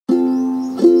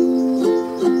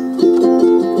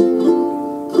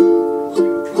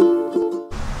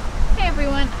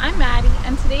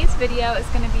video is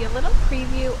going to be a little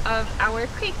preview of our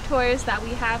creek tours that we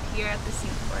have here at the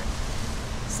seaport.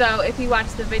 So if you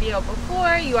watched the video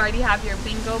before, you already have your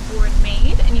bingo board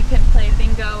made and you can play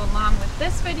bingo along with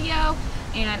this video,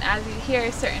 and as you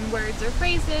hear certain words or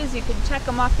phrases, you can check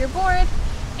them off your board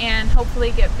and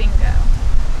hopefully get bingo.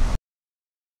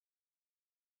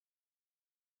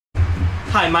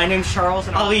 Hi, my name's Charles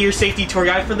and I'll be your safety tour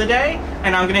guide for the day,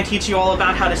 and I'm going to teach you all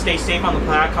about how to stay safe on the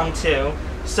Tuckerton 2.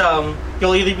 So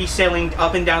you'll either be sailing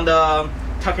up and down the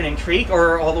Tuckerton Creek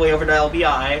or all the way over to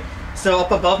LBI. So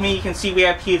up above me you can see we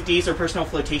have PFDs, or personal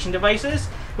flotation devices,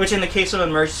 which in the case of an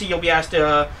emergency you'll be asked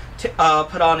to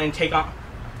put on and take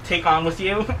on with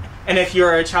you. And if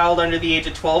you're a child under the age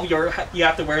of 12, you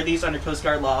have to wear these under Coast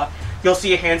Guard law. You'll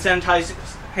see a hand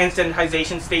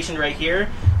sanitization station right here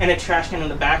and a trash can in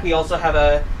the back. We also have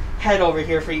a head over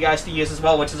here for you guys to use as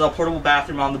well, which is a portable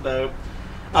bathroom on the boat.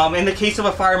 In the case of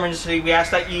a fire emergency, we ask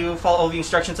that you follow the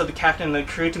instructions of the captain and the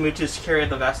crew to move to the security of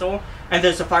the vessel. And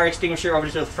there's a fire extinguisher over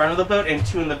to the front of the boat and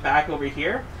two in the back over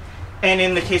here. And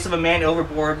in the case of a man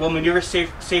overboard, we'll maneuver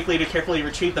safely to carefully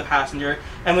retrieve the passenger,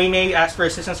 and we may ask for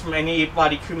assistance from any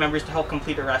able-bodied crew members to help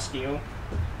complete a rescue.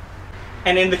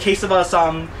 And in the case of us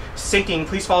sinking,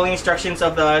 please follow the instructions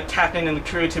of the captain and the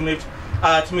crew to move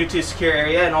to a secure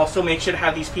area, and also make sure to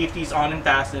have these PFDs on and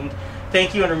fastened.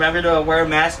 Thank you, and remember to wear a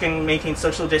mask and maintain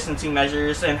social distancing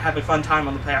measures, and have a fun time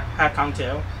on the Tuckerton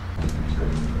 2.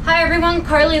 Hi everyone,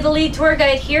 Carly the lead tour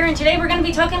guide here, and today we're going to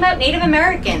be talking about Native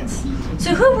Americans.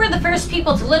 So who were the first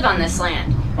people to live on this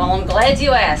land? Well, I'm glad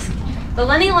you asked. The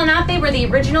Lenni Lenape were the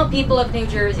original people of New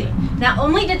Jersey. Not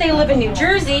only did they live in New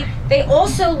Jersey, they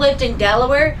also lived in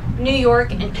Delaware, New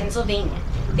York, and Pennsylvania.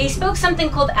 They spoke something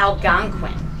called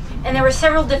Algonquin, and there were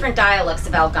several different dialects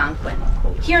of Algonquin.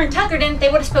 Here in Tuckerton, they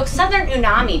would have spoke Southern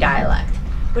Unami dialect.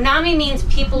 Unami means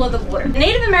people of the water. The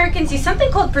Native Americans used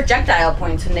something called projectile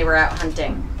points when they were out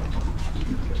hunting.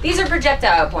 These are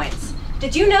projectile points.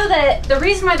 Did you know that the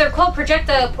reason why they're called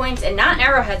projectile points and not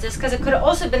arrowheads is because it could have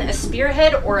also been a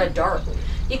spearhead or a dart?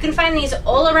 You can find these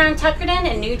all around Tuckerton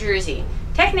and New Jersey.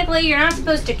 Technically, you're not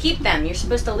supposed to keep them. You're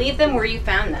supposed to leave them where you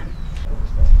found them.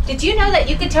 Did you know that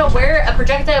you could tell where a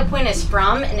projectile point is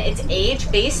from and its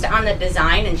age based on the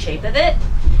design and shape of it?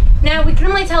 Now, we can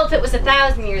only tell if it was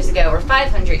 1,000 years ago or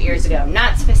 500 years ago,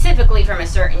 not specifically from a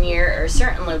certain year or a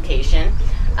certain location,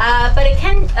 but it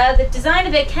can, the design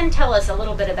of it can tell us a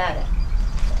little bit about it.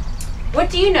 What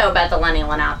do you know about the Lenni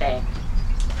Lenape?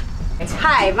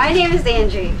 Hi, my name is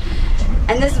Angie,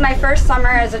 and this is my first summer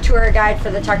as a tour guide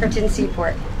for the Tuckerton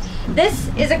Seaport. This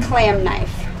is a clam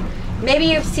knife. Maybe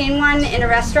you've seen one in a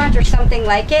restaurant or something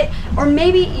like it, or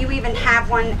maybe you even have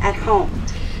one at home.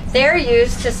 They're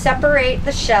used to separate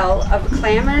the shell of a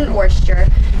clam and an oyster,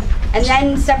 and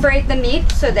then separate the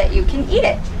meat so that you can eat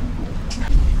it.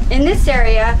 In this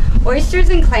area, oysters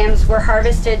and clams were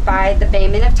harvested by the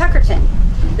baymen of Tuckerton.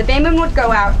 The baymen would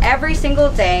go out every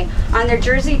single day on their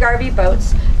Jersey Garvey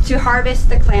boats to harvest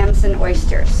the clams and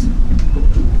oysters.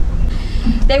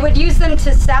 They would use them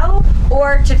to sell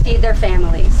or to feed their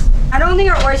families. Not only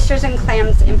are oysters and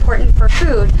clams important for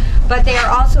food, but they are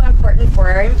also important for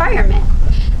our environment.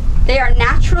 They are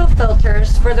natural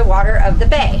filters for the water of the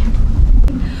bay.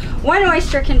 One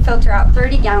oyster can filter out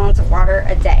 30 gallons of water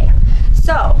a day.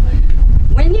 So,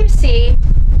 when you see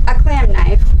a clam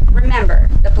knife, remember,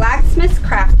 the blacksmiths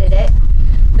crafted it,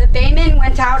 the baymen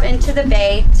went out into the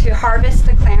bay to harvest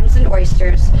the clams and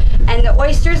oysters, and the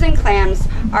oysters and clams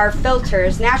are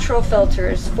filters, natural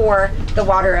filters for the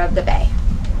water of the bay.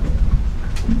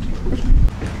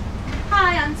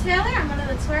 Hi, I'm Taylor. I'm one of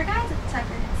the tour guides at the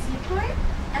Tuckerton Seaport,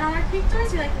 and on our creek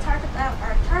tours we like to talk about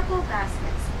our charcoal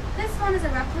baskets. This one is a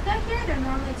replica here. They're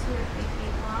normally 2 or 3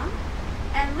 feet long,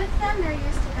 and with them they're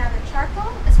used to gather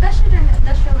charcoal, especially during the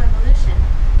Industrial Revolution.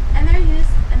 And they're used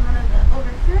in one of the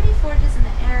over 30 forges in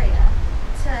the area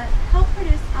to help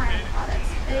produce iron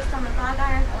products based on the bog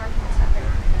iron ore from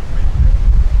Tuckerton.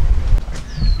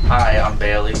 Hi, I'm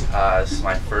Bailey. This is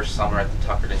my first summer at the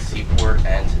Tuckerton Seaport,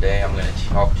 and today I'm going to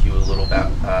talk to you a little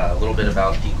bit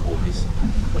about decoys.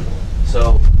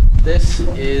 So this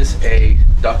is a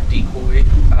duck decoy.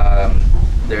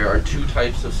 There are 2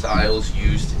 types of styles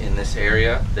used in this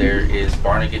area. There is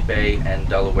Barnegat Bay and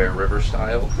Delaware River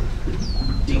style.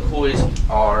 Decoys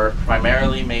are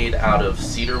primarily made out of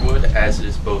cedar wood, as it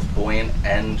is both buoyant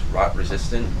and rot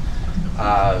resistant.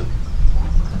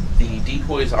 The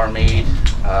decoys are made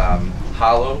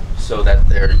hollow so that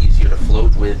they're easier to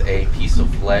float with a piece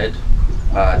of lead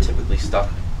typically stuck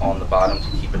on the bottom to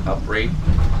keep it upright.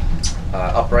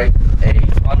 A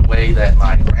fun way that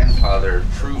my grandfather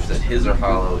proves that his are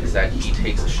hollow is that he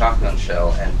takes a shotgun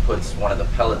shell and puts one of the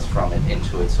pellets from it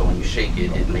into it, so when you shake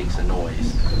it, it makes a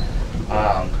noise.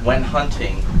 When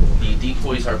hunting, the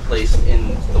decoys are placed in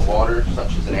the water,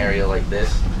 such as an area like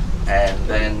this, and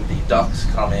then the ducks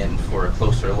come in for a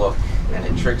closer look, and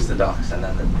it tricks the ducks, and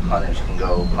then the hunters can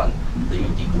go hunt the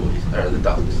decoys, or the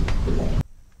ducks.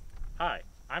 Hi,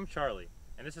 I'm Charlie,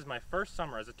 and this is my first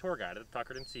summer as a tour guide at the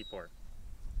Tuckerton Seaport.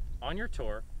 On your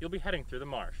tour, you'll be heading through the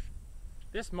marsh.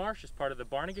 This marsh is part of the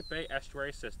Barnegat Bay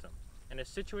estuary system and is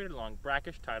situated along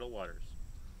brackish tidal waters.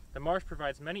 The marsh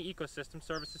provides many ecosystem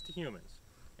services to humans,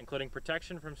 including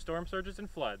protection from storm surges and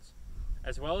floods,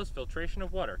 as well as filtration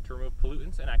of water to remove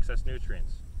pollutants and excess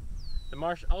nutrients. The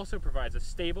marsh also provides a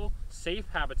stable, safe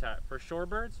habitat for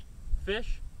shorebirds,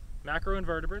 fish,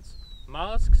 macroinvertebrates,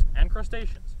 mollusks, and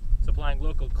crustaceans, supplying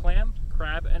local clam,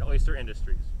 crab, and oyster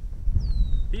industries.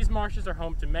 These marshes are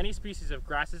home to many species of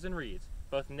grasses and reeds,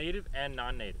 both native and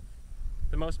non-native.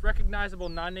 The most recognizable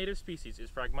non-native species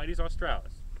is Phragmites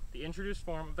australis, the introduced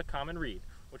form of the common reed,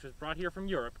 which was brought here from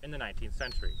Europe in the 19th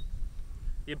century.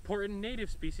 The important native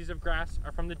species of grass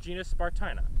are from the genus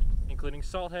Spartina, including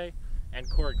salthay and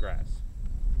cordgrass.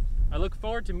 I look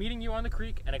forward to meeting you on the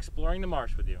creek and exploring the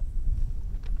marsh with you.